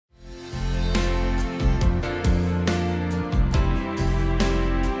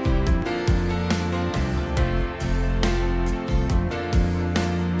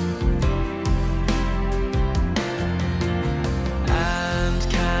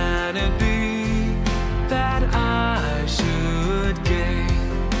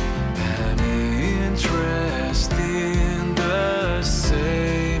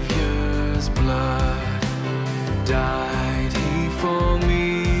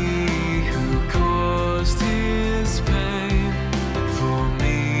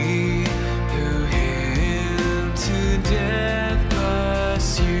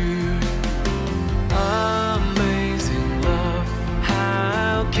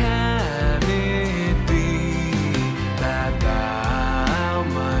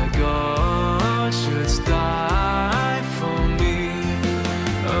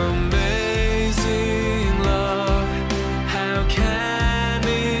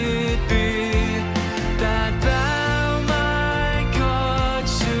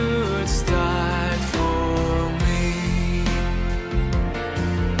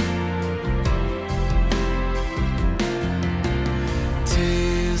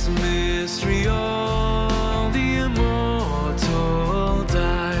mystery, all the immortal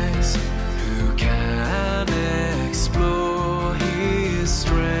dies. Who can explore his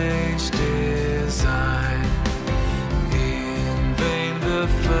strange design? In vain the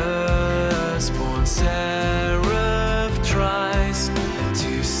firstborn seraph tries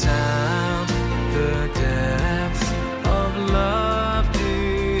to sound the depths of love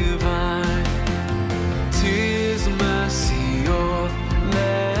divine. 'Tis mercy, or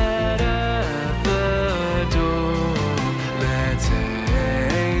let earth adore. Let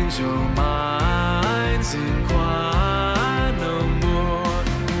angel minds inquire no more.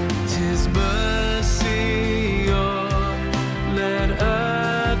 'Tis mercy, or let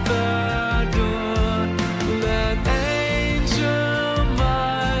earth adore. Let angel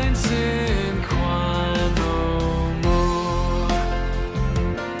minds inquire no more.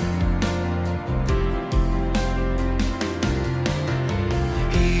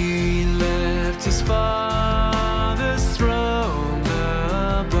 He left his Father's throne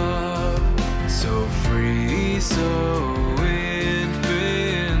above, so free, so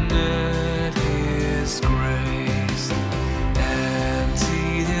infinite his grace.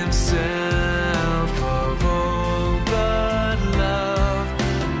 Emptied himself of all but love,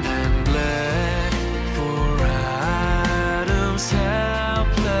 and bled for Adam's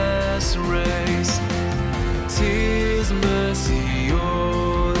helpless race. 'Tis mercy,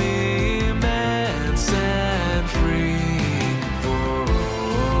 all immense and free. For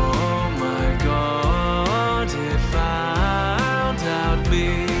all my God had found out me.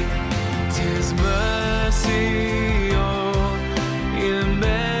 'Tis mercy, all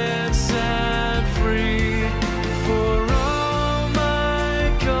immense and free. For all my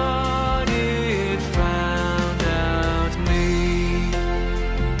God had found out me.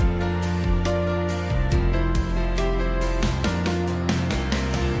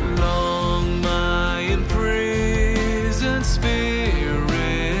 Long my imprisoned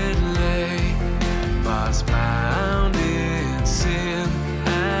spirit lay, fast bound in sin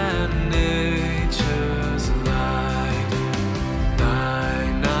and nature's light. Thy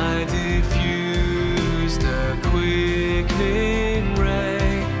night diffused a quickening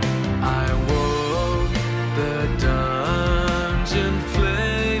ray. I woke, the dungeon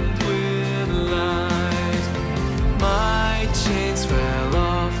flamed with light. My chains fell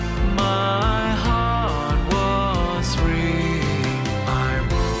off, my heart was free. I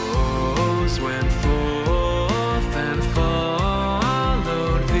rose, went forth and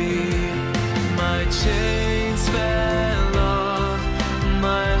followed thee. My chains fell off,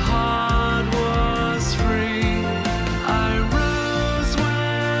 my heart was free. I rose,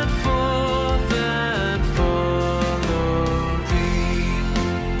 went forth and followed thee.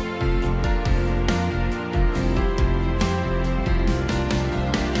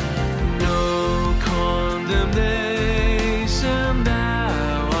 No condemnation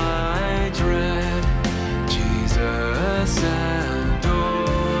now I dread. Jesus and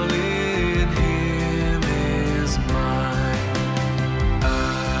all in him is mine.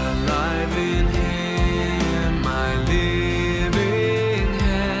 Alive in him, my living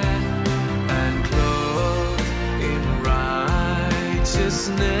head, and clothed in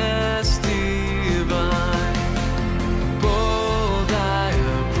righteousness divine. Bold I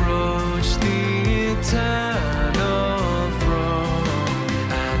approach the eternal throne,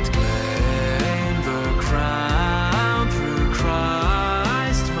 and claim the crown through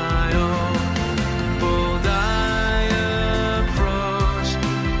Christ my own. Bold I approach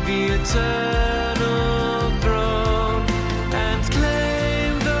the eternal throne, and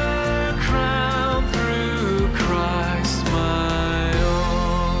claim the crown through Christ my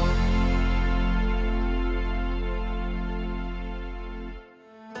own.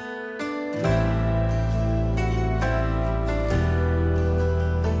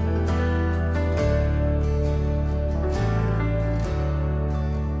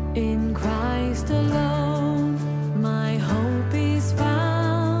 In Christ alone, my hope is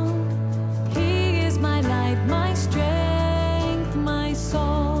found.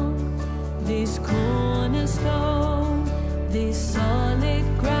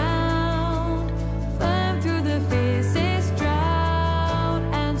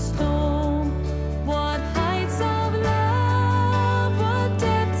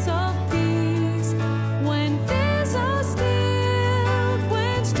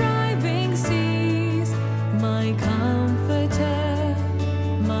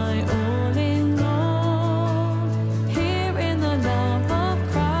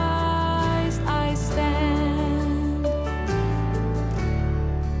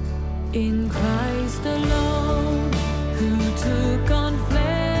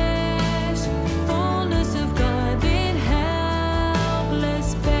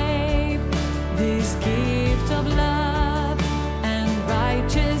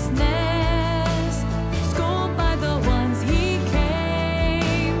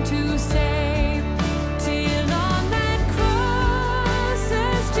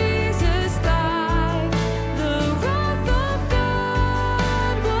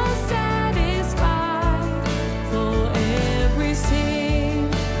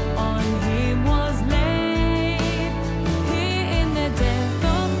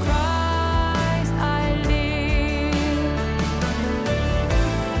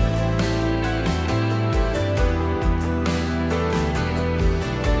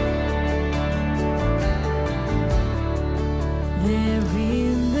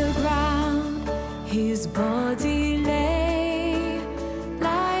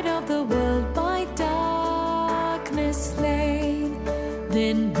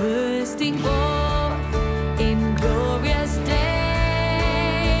 then bursting forth in glorious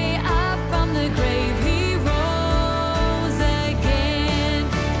day, up from the grave he rose again.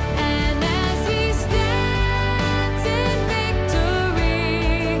 And as he stands in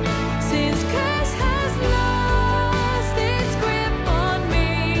victory, sin's curse has lost its grip on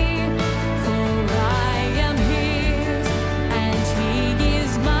me, for I am his and he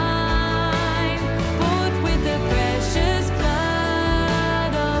is mine, bought with the precious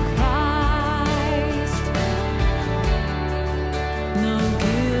blood of Christ. No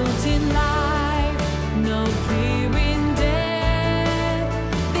guilt in life, no fear in death.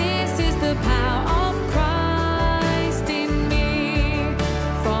 This is the power of Christ in me.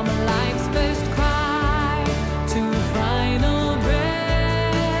 From life's first cry to final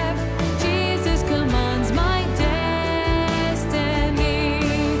breath, Jesus commands my destiny.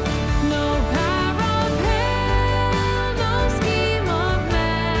 No power of hell, no scheme of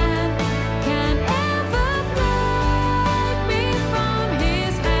man can ever pluck me from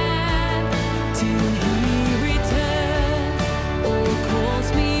his hand till he returns or calls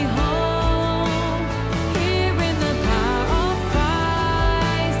me home. Here in the power of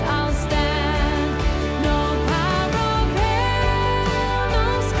Christ I'll stand. No power of hell, no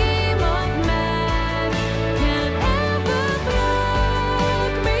scheme of man can ever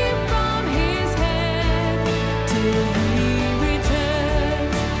pluck me from his hand till he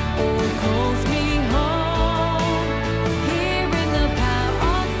returns or calls me home. Here in the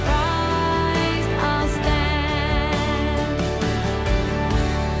power of Christ I'll stand.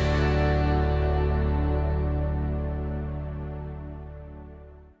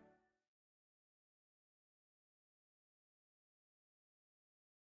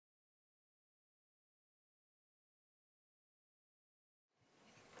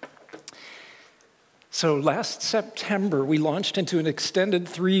 So last September, we launched into an extended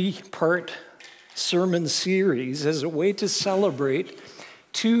 3-part sermon series as a way to celebrate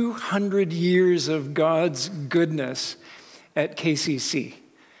 200 years of God's goodness at KCC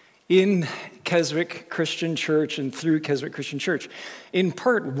in Keswick Christian Church and through Keswick Christian Church. In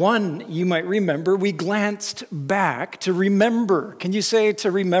part 1, you might remember, we glanced back to remember. Can you say to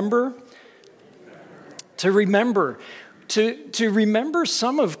remember? To remember. To remember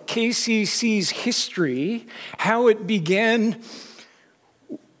some of KCC's history, how it began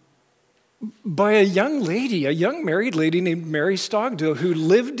by a young married lady named Mary Stogdill, who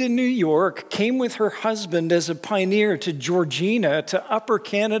lived in New York, came with her husband as a pioneer to Georgina, to Upper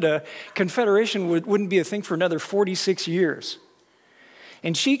Canada. Confederation wouldn't be a thing for another 46 years.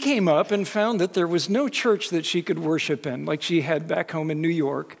 And she came up and found that there was no church that she could worship in like she had back home in New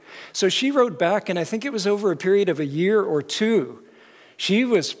York. So she wrote back, and I think it was over a period of a year or two. She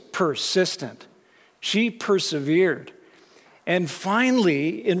was persistent. She persevered. And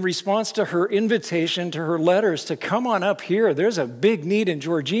finally, in response to her invitation, to her letters to come on up here, there's a big need in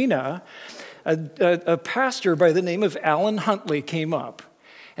Georgina, a pastor by the name of Alan Huntley came up.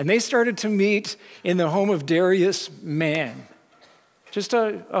 And they started to meet in the home of Darius Mann. Just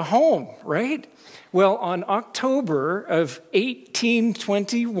a home, right? Well, on October of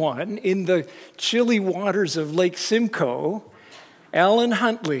 1821, in the chilly waters of Lake Simcoe, Alan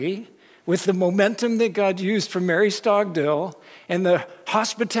Huntley, with the momentum that God used from Mary Stogdill and the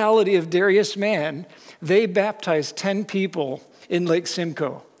hospitality of Darius Mann, they baptized 10 people in Lake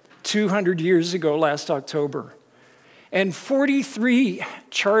Simcoe 200 years ago last October. And 43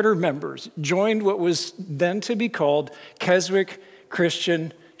 charter members joined what was then to be called Keswick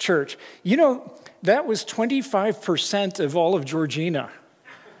Christian Church. You know, that was 25% of all of Georgina.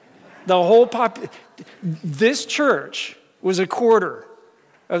 The whole this church was a quarter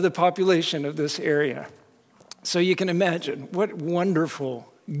of the population of this area. So you can imagine what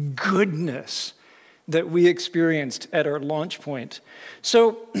wonderful goodness that we experienced at our launch point.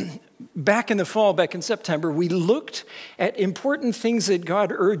 So back in the fall, back in September, we looked at important things that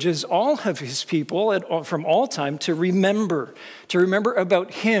God urges all of his people from all time to remember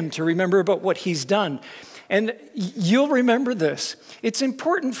about him, to remember about what he's done. And you'll remember this. It's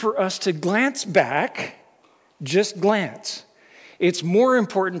important for us to glance back, just glance. It's more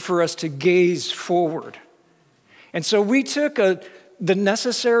important for us to gaze forward. And so we took the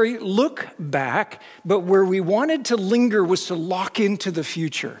necessary look back, but where we wanted to linger was to lock into the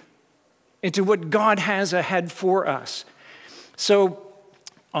future, into what God has ahead for us. So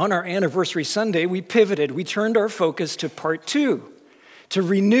on our anniversary Sunday, we pivoted. We turned our focus to part 2, to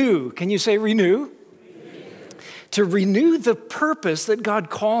renew. Can you say renew? To renew the purpose that God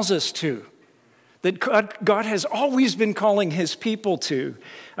calls us to, that God has always been calling his people to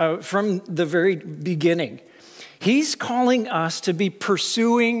from the very beginning. He's calling us to be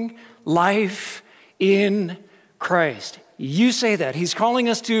pursuing life in Christ. You say that. He's calling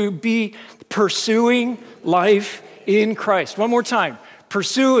us to be pursuing life in Christ. One more time.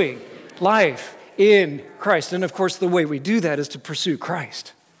 Pursuing life in Christ. And of course, the way we do that is to pursue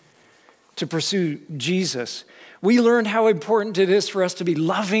Christ, to pursue Jesus. We learned how important it is for us to be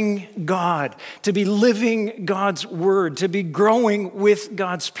loving God, to be living God's word, to be growing with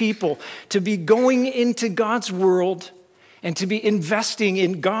God's people, to be going into God's world, and to be investing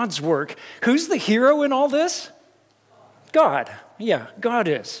in God's work. Who's the hero in all this? God. Yeah, God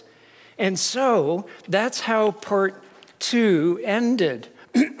is. And so that's how part 2 ended.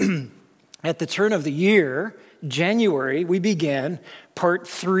 At the turn of the year, January, we began part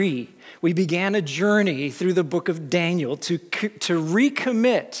 3. We began a journey through the book of Daniel to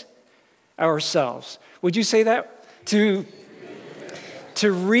recommit ourselves. Would you say that? To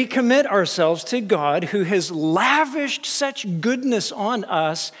recommit ourselves to God, who has lavished such goodness on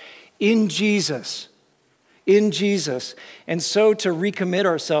us in Jesus. In Jesus. And so to recommit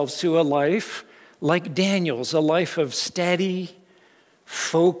ourselves to a life like Daniel's, a life of steady,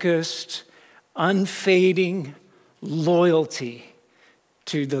 focused, unfading loyalty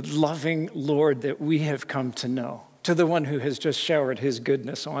to the loving Lord that we have come to know, to the one who has just showered his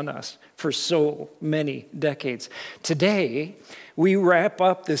goodness on us for so many decades. Today, we wrap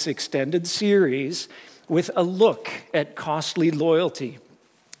up this extended series with a look at costly loyalty.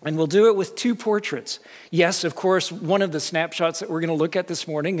 And we'll do it with 2 portraits. Yes, of course, one of the snapshots that we're going to look at this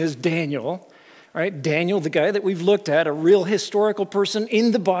morning is Daniel, right? Daniel, the guy that we've looked at, a real historical person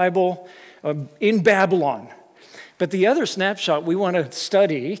in the Bible, in Babylon. But the other snapshot we want to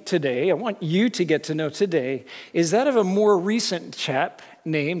study today, I want you to get to know today, is that of a more recent chap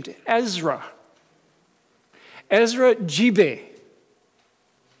named Ezra. Ezra Gibe.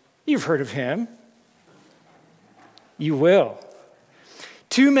 You've heard of him. You will.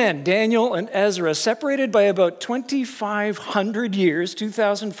 2 men, Daniel and Ezra, separated by about 2,500 years,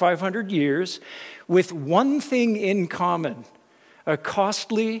 2,500 years, with one thing in common, a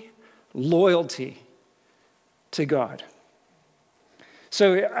costly loyalty to God.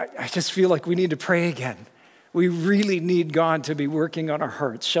 So I just feel like we need to pray again. We really need God to be working on our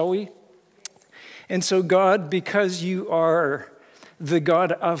hearts, shall we? And so God, because you are the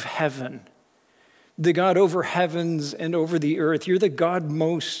God of heaven, the God over heavens and over the earth, you're the God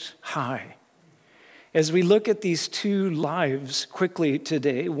most high. As we look at these 2 lives quickly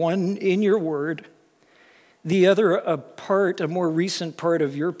today, one in your word, the other a more recent part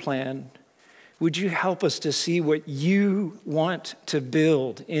of your plan, would you help us to see what you want to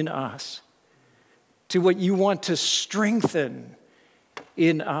build in us, to what you want to strengthen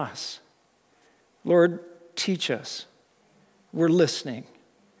in us? Lord, teach us. We're listening.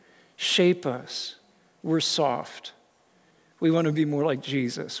 Shape us. We're soft. We want to be more like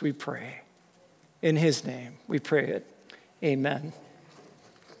Jesus, we pray. In his name, we pray it. Amen.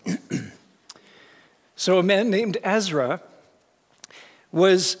 So a man named Ezra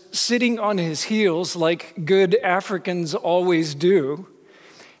was sitting on his heels like good Africans always do,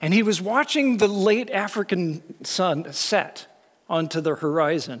 and he was watching the late African sun set onto the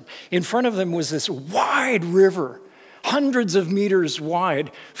horizon. In front of them was this wide river, hundreds of meters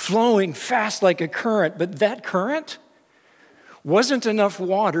wide, flowing fast like a current, but that current wasn't enough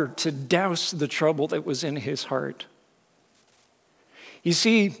water to douse the trouble that was in his heart. You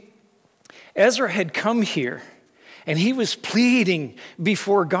see, Ezra had come here, and he was pleading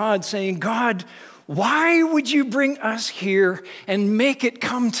before God, saying, God, why would you bring us here and make it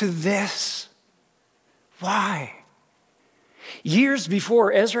come to this? Why? Years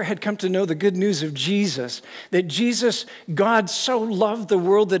before, Ezra had come to know the good news of Jesus, that Jesus, God so loved the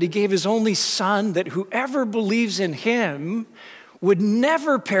world that he gave his only son, that whoever believes in him would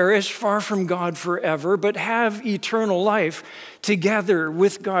never perish far from God forever, but have eternal life together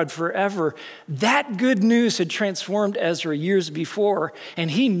with God forever. That good news had transformed Ezra years before,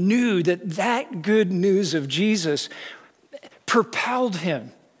 and he knew that that good news of Jesus propelled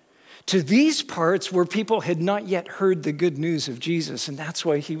him to these parts where people had not yet heard the good news of Jesus, and that's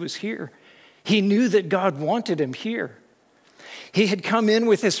why he was here. He knew that God wanted him here. He had come in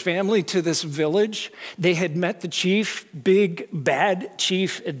with his family to this village. They had met the chief, big, bad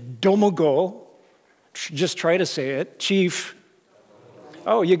chief Domago. Just try to say it. Chief.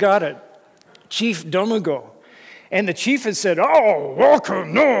 Oh, you got it. Chief Domago. And the chief had said, oh,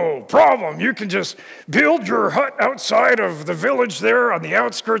 welcome, no problem. You can just build your hut outside of the village there on the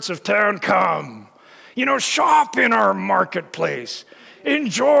outskirts of town. Come, shop in our marketplace.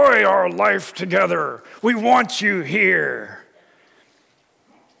 Enjoy our life together. We want you here.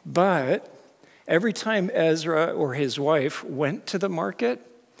 But Every time Ezra or his wife went to the market,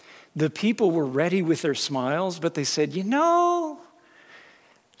 the people were ready with their smiles, but they said, you know,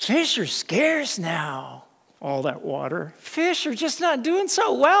 fish are scarce now. All that water. Fish are just not doing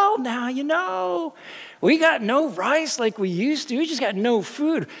so well now, you know. We got no rice like we used to. We just got no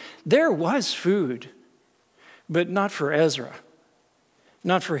food. There was food, but not for Ezra,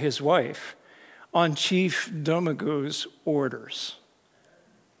 not for his wife, on Chief Domago's orders.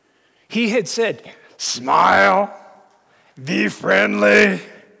 He had said, smile, be friendly,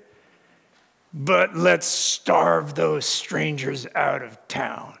 but let's starve those strangers out of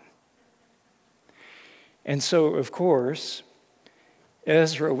town. And so, of course,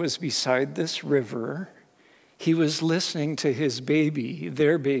 Ezra was beside this river. He was listening to his baby,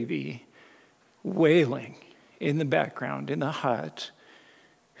 their baby, wailing in the background in the hut,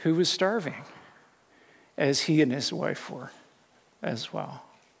 who was starving, as he and his wife were as well.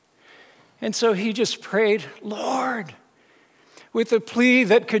 And so he just prayed, Lord, with a plea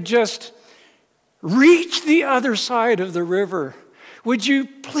that could just reach the other side of the river. Would you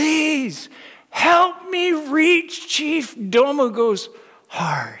please help me reach Chief Domago's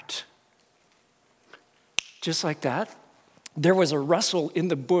heart? Just like that, there was a rustle in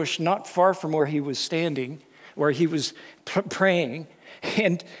the bush not far from where he was standing, where he was praying,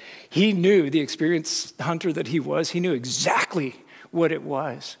 and he knew, the experienced hunter that he was, he knew exactly what it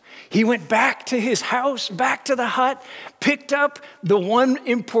was. He went back to his house, back to the hut, picked up the one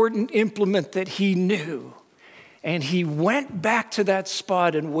important implement that he knew, and he went back to that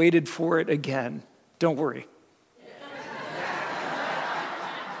spot and waited for it again. Don't worry.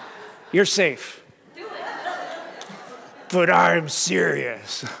 You're safe. But I'm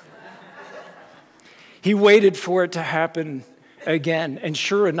serious. He waited for it to happen again. And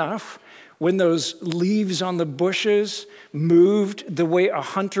sure enough, when those leaves on the bushes moved the way a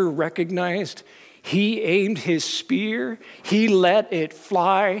hunter recognized, he aimed his spear. He let it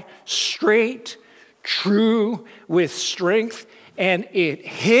fly straight, true, with strength, and it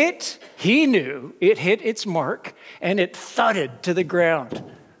hit, he knew, it hit its mark, and it thudded to the ground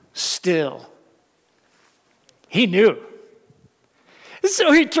still. He knew.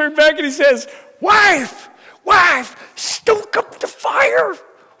 So he turned back and he says, wife, stoke up the fire.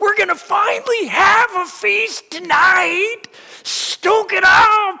 We're going to finally have a feast tonight. Stoke it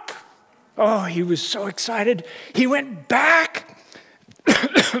up. Oh, he was so excited. He went back,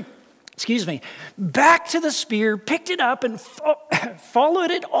 back to the spear, picked it up and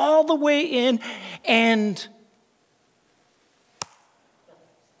followed it all the way in, and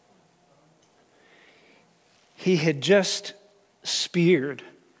he had just speared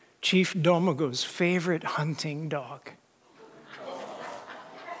Chief Domago's favorite hunting dog.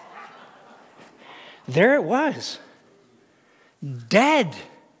 There it was, dead.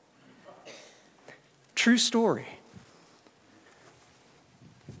 True story.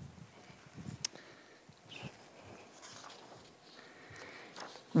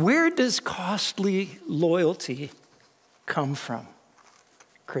 Where does costly loyalty come from,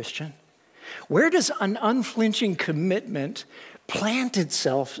 Christian? Where does an unflinching commitment plant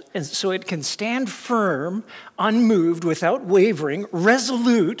itself so it can stand firm, unmoved, without wavering,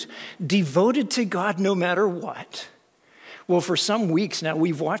 resolute, devoted to God no matter what? Well, for some weeks now,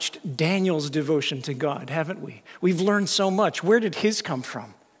 we've watched Daniel's devotion to God, haven't we? We've learned so much. Where did his come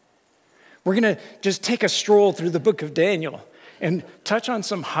from? We're going to just take a stroll through the book of Daniel and touch on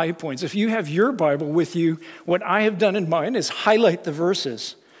some high points. If you have your Bible with you, what I have done in mine is highlight the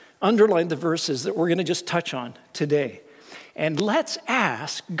verses, underline the verses that we're going to just touch on today. And let's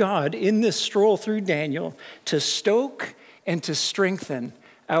ask God in this stroll through Daniel to stoke and to strengthen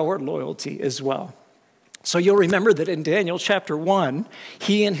our loyalty as well. So you'll remember that in Daniel chapter 1,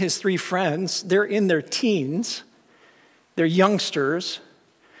 he and his three friends, they're in their teens, they're youngsters,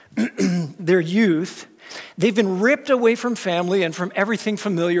 they're youth. They've been ripped away from family and from everything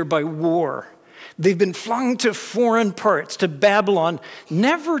familiar by war. They've been flung to foreign parts, to Babylon,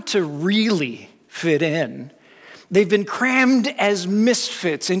 never to really fit in. They've been crammed as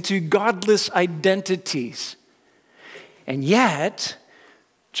misfits into godless identities. And yet,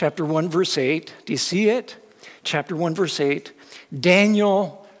 chapter 1, verse 8, do you see it? Chapter 1, verse 8,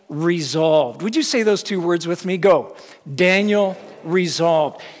 Daniel resolved. Would you say those two words with me? Go. Daniel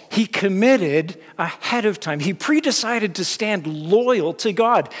resolved. He committed ahead of time. He pre-decided to stand loyal to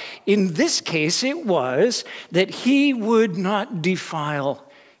God. In this case, it was that he would not defile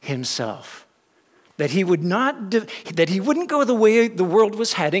himself. That he wouldn't go the way the world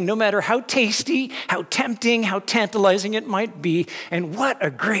was heading, no matter how tasty, how tempting, how tantalizing it might be. And what a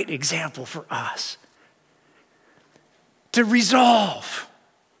great example for us. To resolve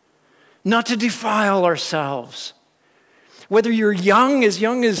not to defile ourselves. Whether you're young as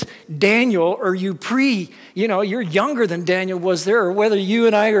Daniel, or you're younger than Daniel was there, or whether you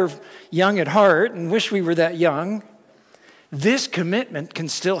and I are young at heart and wish we were that young, this commitment can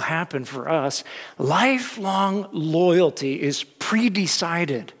still happen for us. Lifelong loyalty is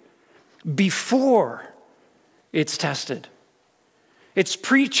pre-decided before it's tested. It's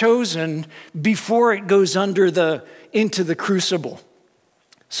pre-chosen before it goes into the crucible.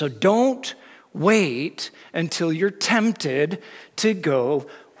 So don't wait until you're tempted to go,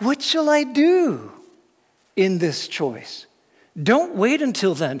 what shall I do in this choice? Don't wait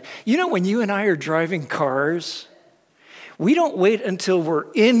until then. You know, when you and I are driving cars, we don't wait until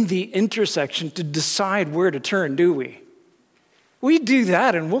we're in the intersection to decide where to turn, do we? We do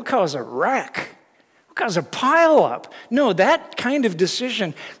that and we'll cause a wreck. We'll cause a pileup. No, that kind of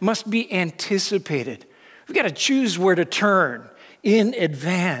decision must be anticipated. We've got to choose where to turn in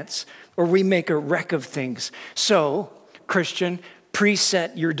advance, or we make a wreck of things. So, Christian,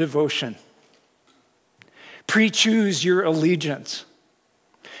 preset your devotion. Pre-choose your allegiance.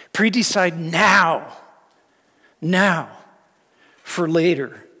 Pre-decide now for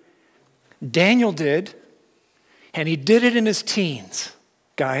later. Daniel did, and he did it in his teens,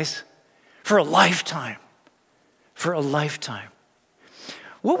 guys, for a lifetime. For a lifetime.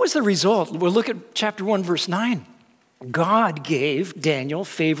 What was the result? We'll look at chapter 1, verse 9. God gave Daniel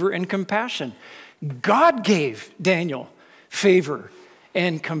favor and compassion. God gave Daniel favor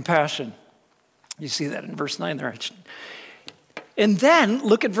and compassion. You see that in verse 9 there. And then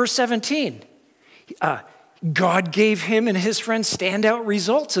look at verse 17. God gave him and his friends standout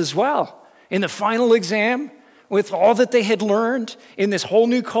results as well. In the final exam, with all that they had learned in this whole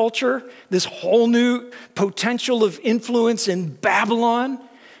new culture, this whole new potential of influence in Babylon,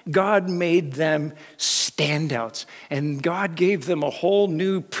 God made them standouts. And God gave them a whole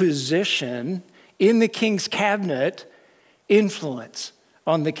new position in the king's cabinet, influence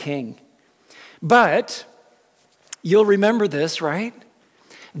on the king. But you'll remember this, right?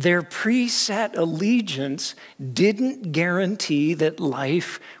 Their preset allegiance didn't guarantee that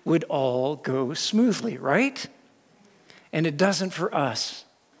life would all go smoothly, right? And it doesn't for us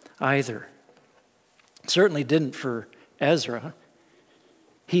either. It certainly didn't for Ezra.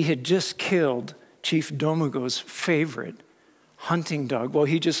 He had just killed Chief Domago's favorite hunting dog. Well,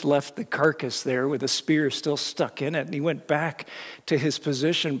 he just left the carcass there with a spear still stuck in it, and he went back to his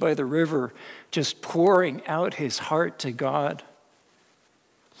position by the river, just pouring out his heart to God.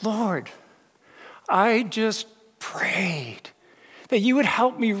 Lord, I just prayed that you would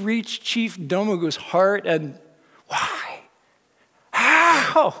help me reach Chief Domago's heart, and why?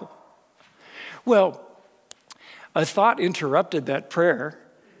 How? Well, a thought interrupted that prayer.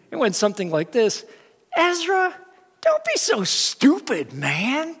 It went something like this: Ezra, don't be so stupid,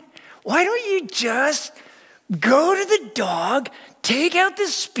 man. Why don't you just go to the dog, take out the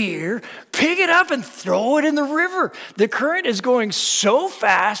spear, pick it up, and throw it in the river? The current is going so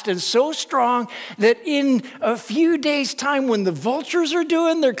fast and so strong that in a few days' time, when the vultures are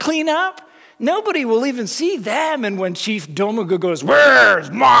doing their cleanup, nobody will even see them. And when Chief Domago goes, "Where's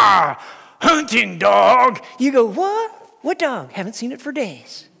my hunting dog?" you go, "What? What dog? Haven't seen it for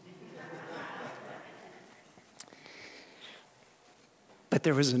days." But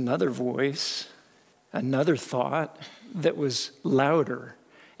there was another voice, another thought that was louder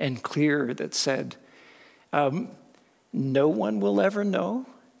and clearer that said, no one will ever know.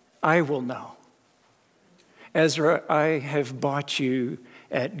 I will know. Ezra, I have bought you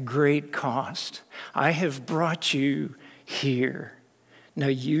at great cost. I have brought you here. Now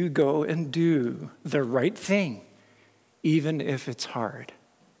you go and do the right thing, even if it's hard.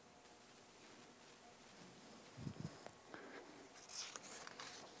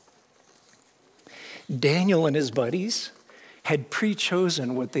 Daniel and his buddies had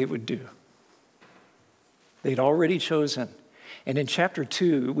pre-chosen what they would do. They'd already chosen. And in chapter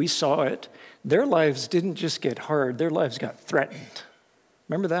 2, we saw it. Their lives didn't just get hard, their lives got threatened.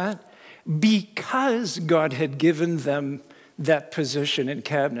 Remember that? Because God had given them that position in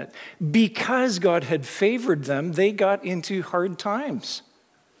cabinet, because God had favored them, they got into hard times.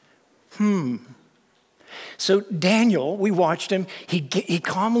 So Daniel, we watched him, he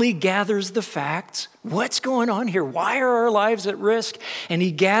calmly gathers the facts. What's going on here? Why are our lives at risk? And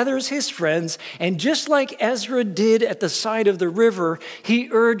he gathers his friends, and just like Ezra did at the side of the river, he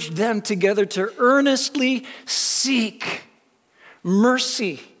urged them together to earnestly seek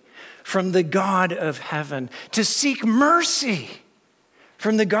mercy from the God of heaven, to seek mercy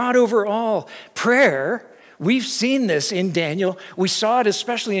from the God over all. Prayer We've seen this in Daniel. We saw it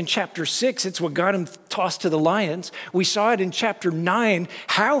especially in chapter 6. It's what got him tossed to the lions. We saw it in chapter 9,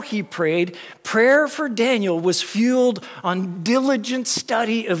 how he prayed. Prayer for Daniel was fueled on diligent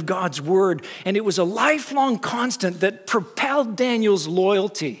study of God's word, and it was a lifelong constant that propelled Daniel's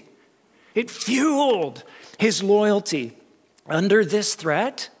loyalty. It fueled his loyalty. Under this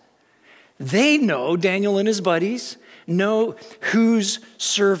threat, they know, Daniel and his buddies, know whose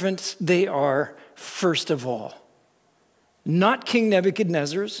servants they are first of all. Not King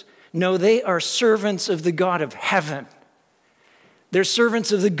Nebuchadnezzar's. No, they are servants of the God of heaven. They're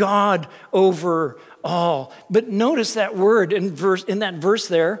servants of the God over all. But notice that word in that verse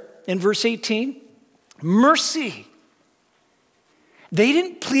there, in verse 18, mercy. They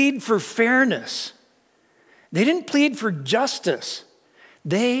didn't plead for fairness. They didn't plead for justice.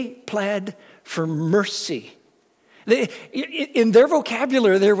 They pled for mercy. In their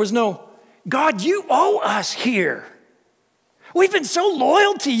vocabulary, there was no, God, you owe us here. We've been so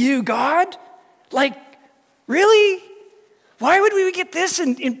loyal to you, God. Like, really? Why would we get this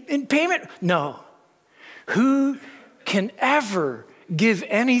in payment? No. Who can ever give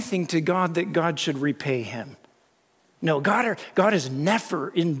anything to God that God should repay him? No, God is never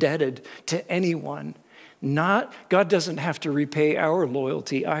indebted to anyone. God doesn't have to repay our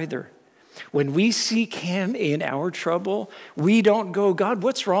loyalty either. When we seek him in our trouble, we don't go, God,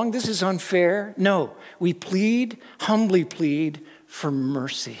 what's wrong? This is unfair. No, we humbly plead for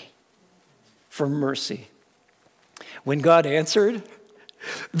mercy. For mercy. When God answered,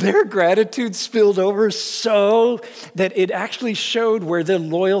 their gratitude spilled over so that it actually showed where their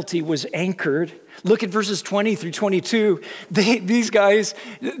loyalty was anchored. Look at verses 20 through 22. These guys,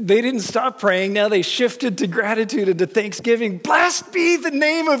 they didn't stop praying. Now they shifted to gratitude and to thanksgiving. Blessed be the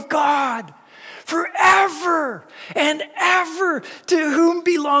name of God forever and ever, to whom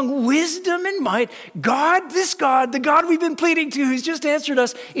belong wisdom and might. God, this God, the God we've been pleading to, who's just answered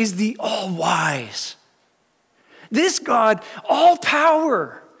us, is the all-wise. This God, all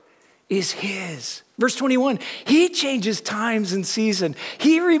power is his. Verse 21, he changes times and season.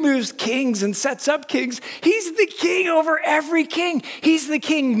 He removes kings and sets up kings. He's the king over every king. He's the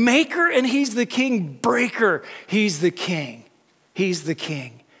king maker and he's the king breaker. He's the king. He's the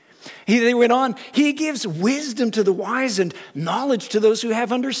king. They went on, he gives wisdom to the wise and knowledge to those who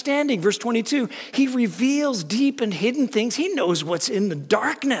have understanding. Verse 22, he reveals deep and hidden things. He knows what's in the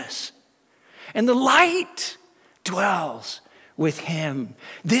darkness. And the light dwells with him.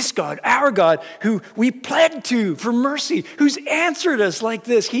 This God, our God, who we pled to for mercy, who's answered us like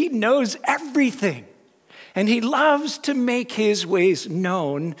this. He knows everything. And he loves to make his ways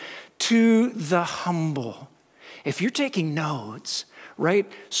known to the humble. If you're taking notes,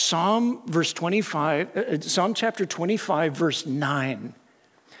 right? Psalm chapter 25, verse 9.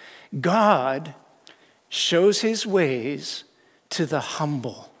 God shows his ways to the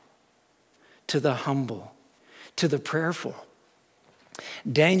humble, to the prayerful.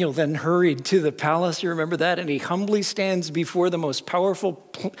 Daniel then hurried to the palace, you remember that? And he humbly stands before the most powerful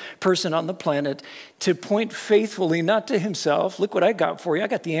person on the planet to point faithfully, not to himself. Look what I got for you. I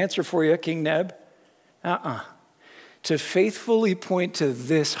got the answer for you, King Neb. To faithfully point to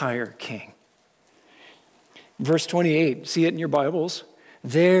this higher king. Verse 28, see it in your Bibles?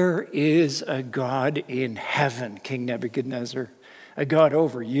 There is a God in heaven, King Nebuchadnezzar, a God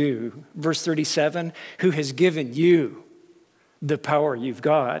over you. Verse 37, who has given you the power you've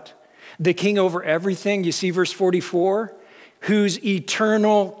got. The king over everything. You see verse 44, whose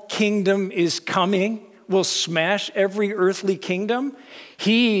eternal kingdom is coming, will smash every earthly kingdom.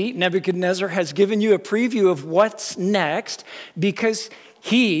 He, Nebuchadnezzar, has given you a preview of what's next because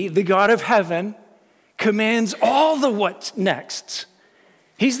he, the God of heaven, commands all the what's next.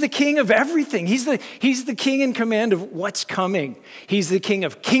 He's the king of everything. He's the king in command of what's coming. He's the king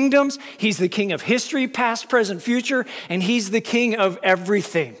of kingdoms. He's the king of history, past, present, future, and he's the king of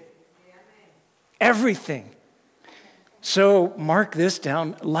everything. Everything. So mark this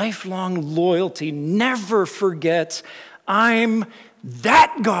down. Lifelong loyalty never forgets, I'm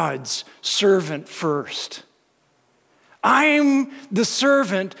that God's servant first. I'm the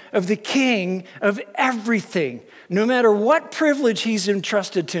servant of the king of everything. No matter what privilege he's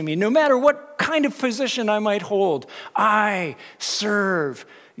entrusted to me, no matter what kind of position I might hold, I serve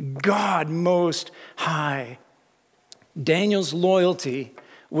God Most High. Daniel's loyalty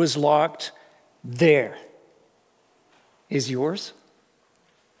was locked there. Is yours?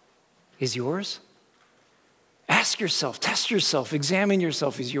 Is yours? Ask yourself, test yourself, examine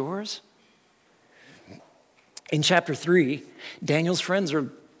yourself. Is yours? In chapter 3, Daniel's friends are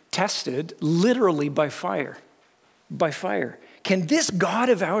tested literally by fire. By fire. Can this God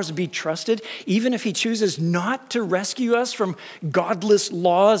of ours be trusted, even if he chooses not to rescue us from godless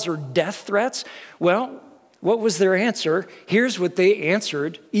laws or death threats? Well, what was their answer? Here's what they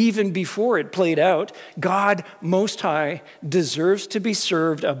answered even before it played out. God Most High deserves to be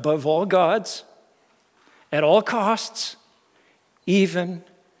served above all gods, at all costs, even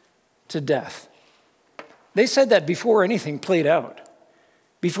to death. They said that before anything played out,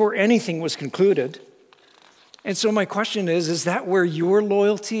 before anything was concluded. And so my question is that where your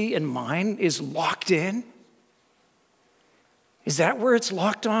loyalty and mine is locked in? Is that where it's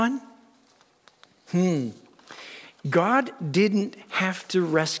locked on? God didn't have to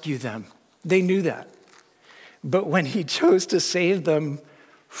rescue them. They knew that. But when he chose to save them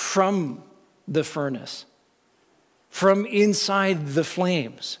from the furnace, from inside the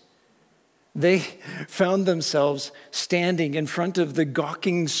flames, they found themselves standing in front of the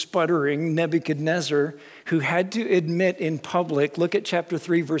gawking, sputtering Nebuchadnezzar, who had to admit in public, look at chapter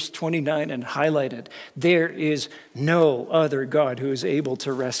 3, verse 29, and highlight it. There is no other God who is able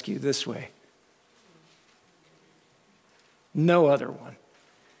to rescue this way. No other one.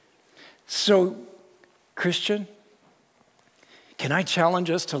 So, Christian, can I challenge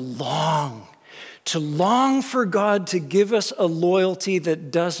us to long for God to give us a loyalty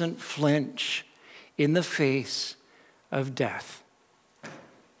that doesn't flinch in the face of death?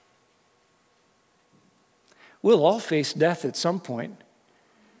 We'll all face death at some point.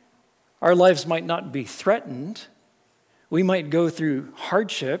 Our lives might not be threatened. We might go through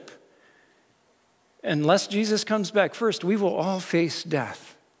hardship. Unless Jesus comes back first, we will all face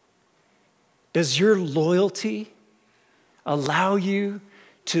death. Does your loyalty allow you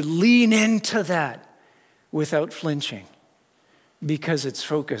to lean into that without flinching? Because it's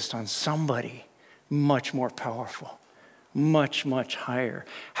focused on somebody much more powerful, much, much higher.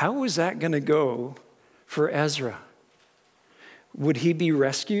 How was that going to go for Ezra? Would he be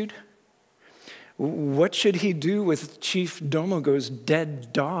rescued? What should he do with Chief Domago's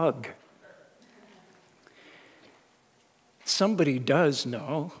dead dog? Somebody does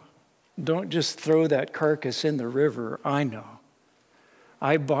know. Don't just throw that carcass in the river. I know.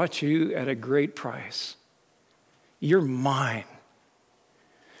 I bought you at a great price. You're mine.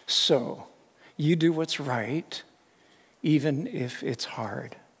 So you do what's right, even if it's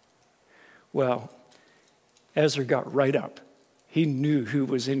hard. Well, Ezra got right up. He knew who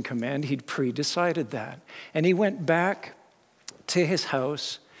was in command. He'd pre-decided that. And he went back to his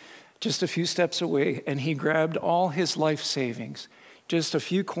house just a few steps away, and he grabbed all his life savings, just a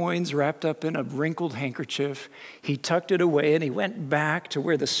few coins wrapped up in a wrinkled handkerchief. He tucked it away, and he went back to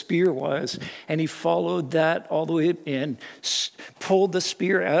where the spear was, and he followed that all the way in, pulled the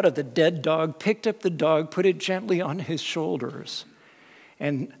spear out of the dead dog, picked up the dog, put it gently on his shoulders,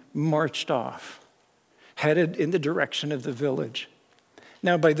 and marched off, headed in the direction of the village.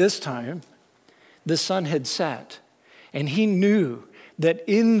 Now, by this time, the sun had set, and he knew that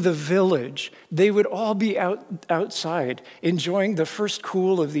in the village, they would all be outside enjoying the first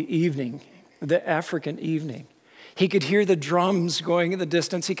cool of the evening, the African evening. He could hear the drums going in the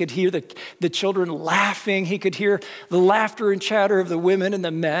distance. He could hear the children laughing. He could hear the laughter and chatter of the women and the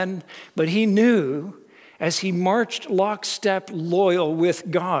men. But he knew, as he marched lockstep loyal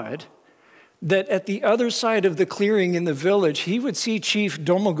with God, that at the other side of the clearing in the village, he would see Chief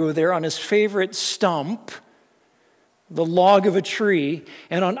Domago there on his favorite stump, the log of a tree,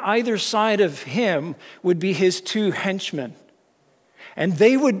 and on either side of him would be his two henchmen. And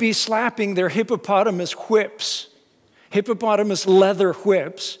they would be slapping their hippopotamus whips, hippopotamus leather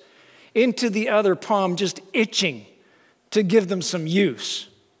whips, into the other palm, just itching to give them some use.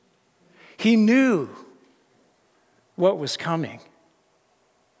 He knew what was coming.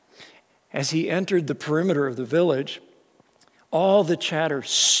 As he entered the perimeter of the village, all the chatter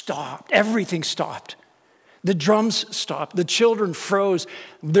stopped. Everything stopped. The drums stopped. The children froze.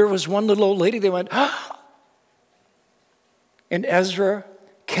 There was one little old lady, they went, ah! And Ezra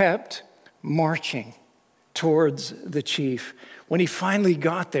kept marching towards the chief. When he finally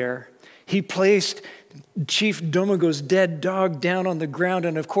got there, he placed Chief Domago's dead dog down on the ground.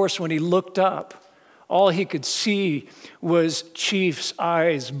 And of course, when he looked up, all he could see was Chief's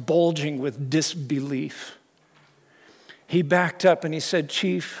eyes bulging with disbelief. He backed up and he said,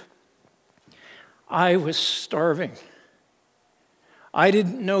 "Chief, I was starving. I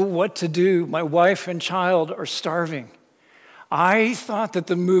didn't know what to do. My wife and child are starving. I thought that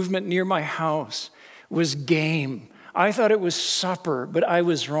the movement near my house was game. I thought it was supper, but I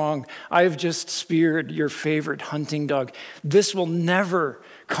was wrong. I've just speared your favorite hunting dog. This will never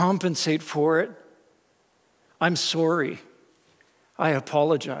compensate for it. I'm sorry. I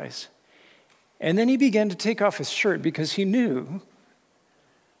apologize." And then he began to take off his shirt because he knew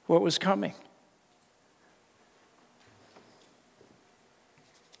what was coming.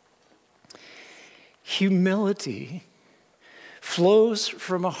 Humility flows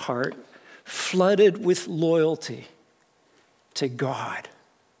from a heart flooded with loyalty to God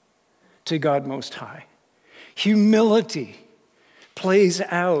Most High. Humility plays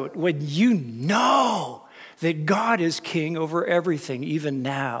out when you know that God is king over everything, even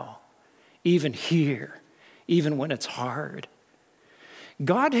now, even here, even when it's hard.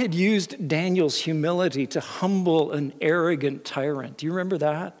 God had used Daniel's humility to humble an arrogant tyrant. Do you remember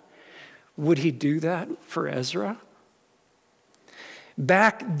that? Would he do that for Ezra?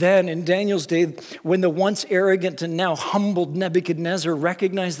 Back then in Daniel's day, when the once arrogant and now humbled Nebuchadnezzar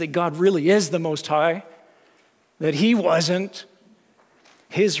recognized that God really is the Most High, that he wasn't,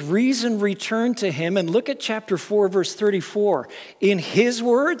 his reason returned to him. And look at chapter 4, verse 34. In his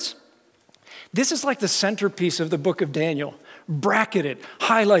words, this is like the centerpiece of the book of Daniel. Bracket it,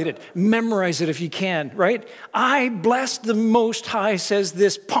 highlight it, memorize it if you can, right? I bless the Most High, says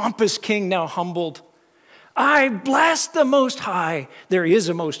this pompous king now humbled. I blessed the Most High, there is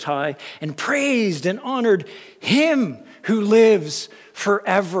a Most High, and praised and honored him who lives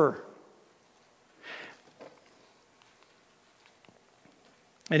forever.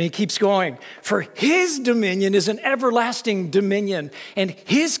 And he keeps going. For his dominion is an everlasting dominion, and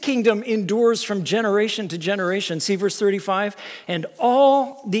his kingdom endures from generation to generation. See verse 35? And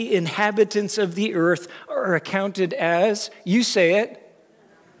all the inhabitants of the earth are accounted as, you say it,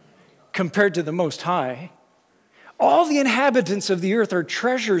 compared to the Most High. All the inhabitants of the earth are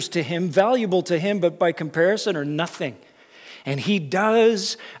treasures to him, valuable to him, but by comparison are nothing. And he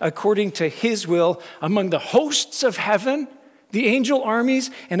does according to his will among the hosts of heaven, the angel armies,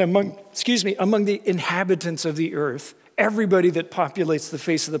 and among the inhabitants of the earth, everybody that populates the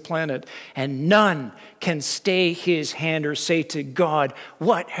face of the planet. And none can stay his hand or say to God,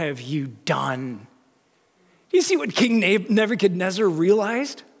 what have you done? You see what King Nebuchadnezzar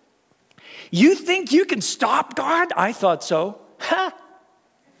realized? You think you can stop God? I thought so. Ha!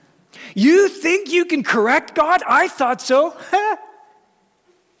 You think you can correct God? I thought so. Ha!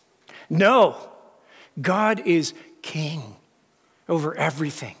 No, God is king over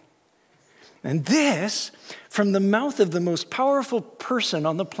everything. And this from the mouth of the most powerful person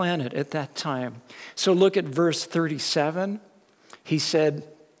on the planet at that time. So look at verse 37. He said,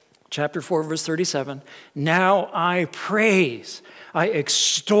 chapter 4, verse 37, now I praise, I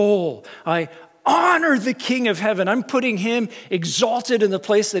extol, I honor the King of heaven. I'm putting him exalted in the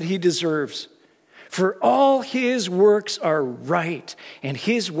place that he deserves. For all his works are right, and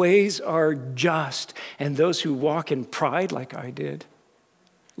his ways are just. And those who walk in pride, like I did,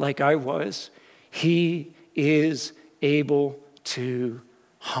 like I was, he is able to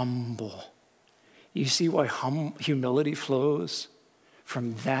humble. You see why humility flows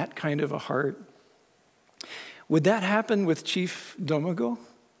from that kind of a heart? Would that happen with Chief Domago?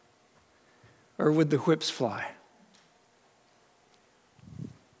 Or would the whips fly?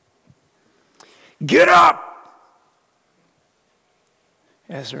 Get up!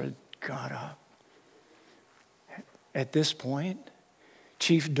 Ezra got up. At this point,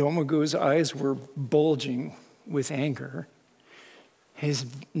 Chief Domago's eyes were bulging with anger. His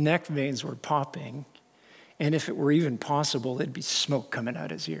neck veins were popping. And if it were even possible, there'd be smoke coming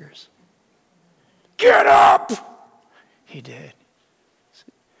out his ears. Get up! He did.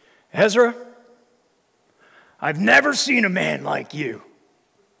 Ezra, I've never seen a man like you.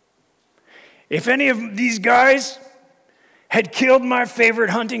 If any of these guys had killed my favorite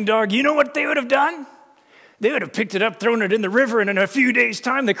hunting dog, you know what they would have done? They would have picked it up, thrown it in the river, and in a few days'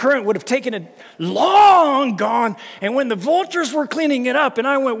 time, the current would have taken it long gone. And when the vultures were cleaning it up, and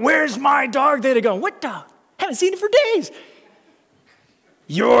I went, where's my dog? They'd have gone, what dog? Haven't seen it for days.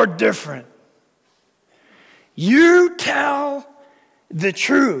 You're different. You tell the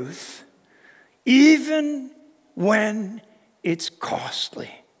truth even when it's costly.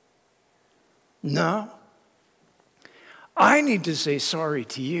 No, I need to say sorry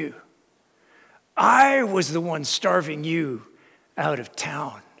to you. I was the one starving you out of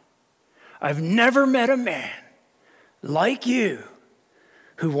town. I've never met a man like you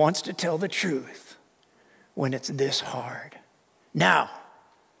who wants to tell the truth when it's this hard. Now,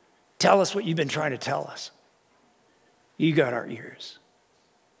 tell us what you've been trying to tell us. You got our ears.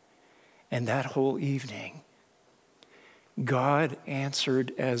 And that whole evening, God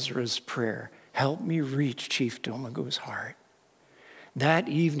answered Ezra's prayer. Help me reach Chief Domago's heart. That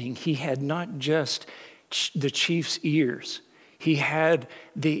evening, he had not just the chief's ears. He had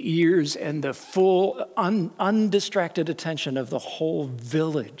the ears and the full, undistracted attention of the whole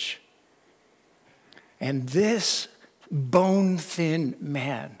village. And this bone-thin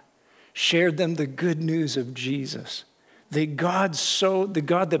man shared them the good news of Jesus. The God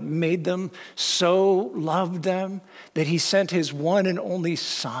that made them so loved them that he sent his one and only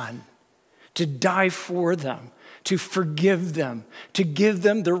Son to die for them, to forgive them, to give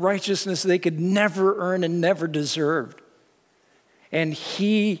them the righteousness they could never earn and never deserved. And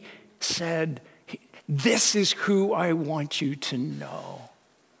he said, this is who I want you to know.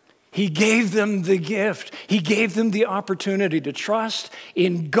 He gave them the gift. He gave them the opportunity to trust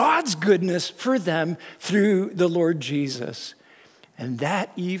in God's goodness for them through the Lord Jesus. And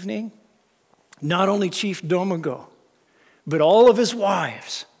that evening, not only Chief Domingo, but all of his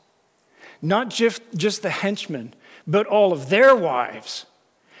wives, not just the henchmen, but all of their wives,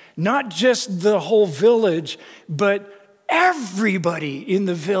 not just the whole village, but everybody in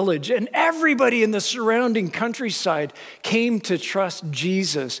the village and everybody in the surrounding countryside came to trust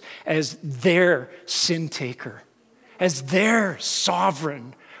Jesus as their sin taker, as their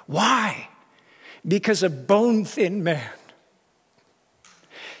sovereign. Why? Because a bone-thin man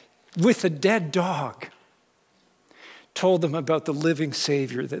with a dead dog told them about the living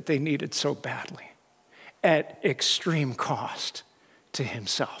Savior that they needed so badly at extreme cost to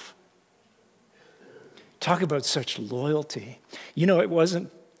himself. Talk about such loyalty. You know, it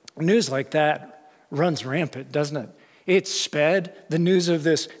wasn't, news like that runs rampant, doesn't it? It sped, the news of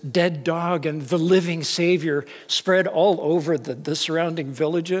this dead dog and the living Savior spread all over the surrounding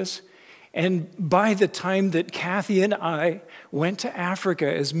villages. And by the time that Kathy and I went to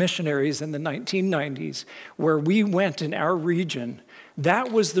Africa as missionaries in the 1990s, where we went in our region,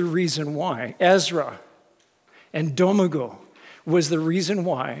 that was the reason why Ezra and Domingo was the reason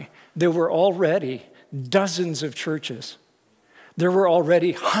why there were already dozens of churches. There were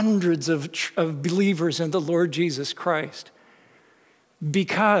already hundreds of believers in the Lord Jesus Christ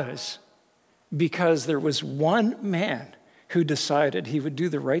because there was one man who decided he would do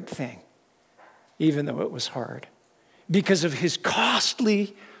the right thing, even though it was hard, because of his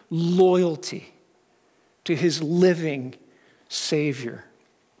costly loyalty to his living Savior.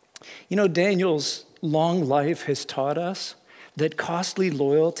 You know, Daniel's long life has taught us that costly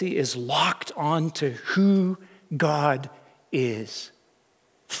loyalty is locked onto who God is.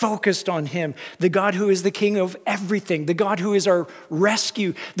 Focused on him, the God who is the King of everything, the God who is our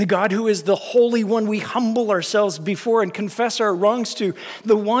rescue, the God who is the Holy One we humble ourselves before and confess our wrongs to,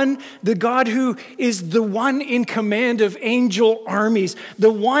 the God who is the one in command of angel armies,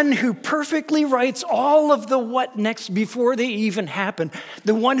 the one who perfectly writes all of the what next before they even happen,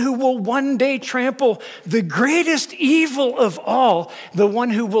 the one who will one day trample the greatest evil of all, the one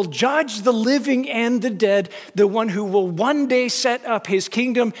who will judge the living and the dead, the one who will one day set up his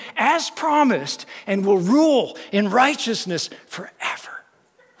kingdom as promised and will rule in righteousness forever.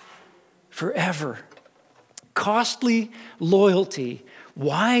 Forever. Costly loyalty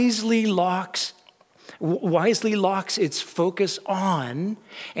wisely locks its focus on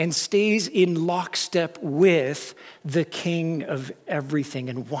and stays in lockstep with the King of everything.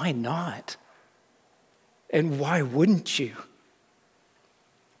 And why not? And why wouldn't you?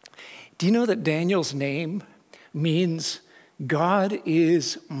 Do you know that Daniel's name means God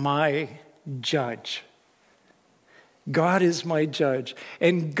is my judge? God is my judge.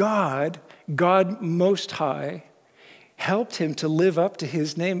 And God Most High, helped him to live up to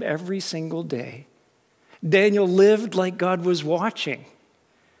his name every single day. Daniel lived like God was watching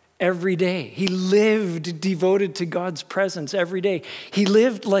every day. He lived devoted to God's presence every day. He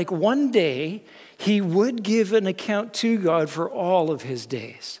lived like one day he would give an account to God for all of his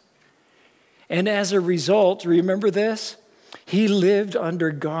days. And as a result, remember this? He lived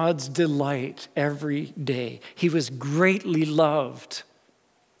under God's delight every day. He was greatly loved.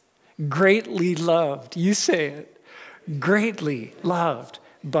 Greatly loved. You say it. Greatly loved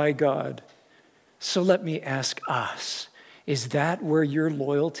by God. So let me ask us, is that where your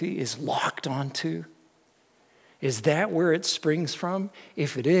loyalty is locked onto? Is that where it springs from?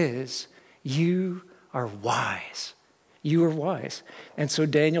 If it is, you are wise. You are wise. And so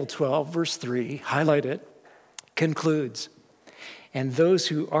Daniel 12, verse 3, highlight it, concludes. And those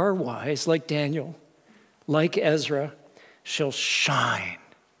who are wise, like Daniel, like Ezra, shall shine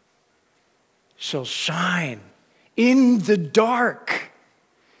in the dark,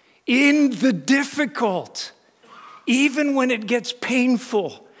 in the difficult, even when it gets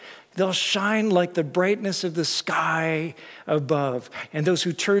painful. They'll shine like the brightness of the sky above. And those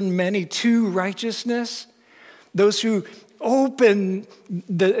who turn many to righteousness, those who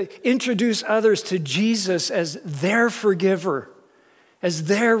introduce others to Jesus as their forgiver, as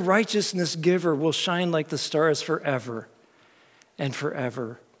their righteousness giver, will shine like the stars forever and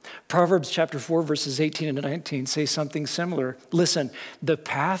forever. Proverbs chapter 4, verses 18 and 19 say something similar. Listen, the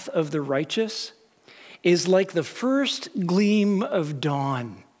path of the righteous is like the first gleam of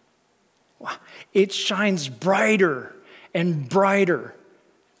dawn. It shines brighter and brighter,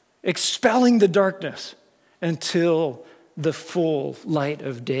 expelling the darkness until the full light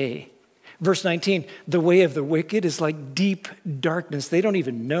of day. Verse 19, the way of the wicked is like deep darkness. They don't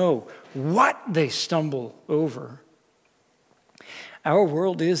even know what they stumble over. Our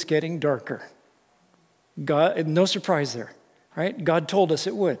world is getting darker. God, no surprise there, right? God told us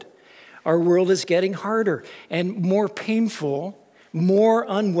it would. Our world is getting harder and more painful, more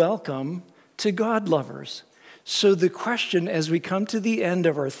unwelcome to God lovers. So the question as we come to the end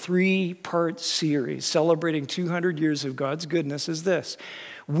of our 3-part series celebrating 200 years of God's goodness is this: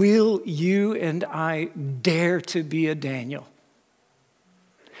 will you and I dare to be a Daniel?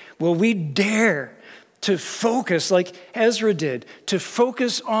 Will we dare to focus like Ezra did, to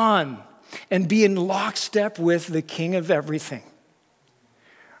focus on and be in lockstep with the King of everything?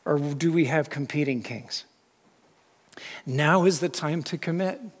 Or do we have competing kings? Now is the time to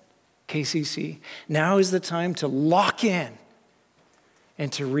commit, KCC. Now is the time to lock in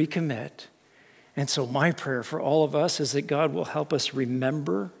and to recommit. And so my prayer for all of us is that God will help us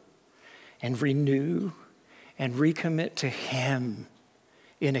remember and renew and recommit to Him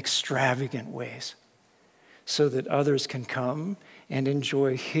in extravagant ways so that others can come and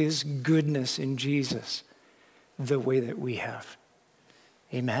enjoy His goodness in Jesus the way that we have.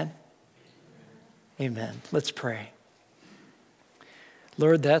 Amen? Amen. Let's pray.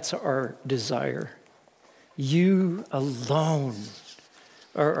 Lord, that's our desire. You alone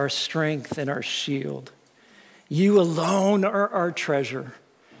are our strength and our shield. You alone are our treasure,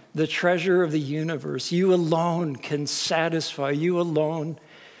 the treasure of the universe. You alone can satisfy. You alone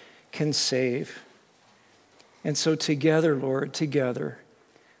can save. And so together, Lord, together,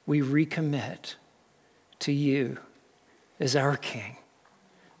 we recommit to you as our King,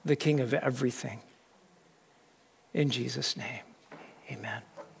 the King of everything. In Jesus' name, amen.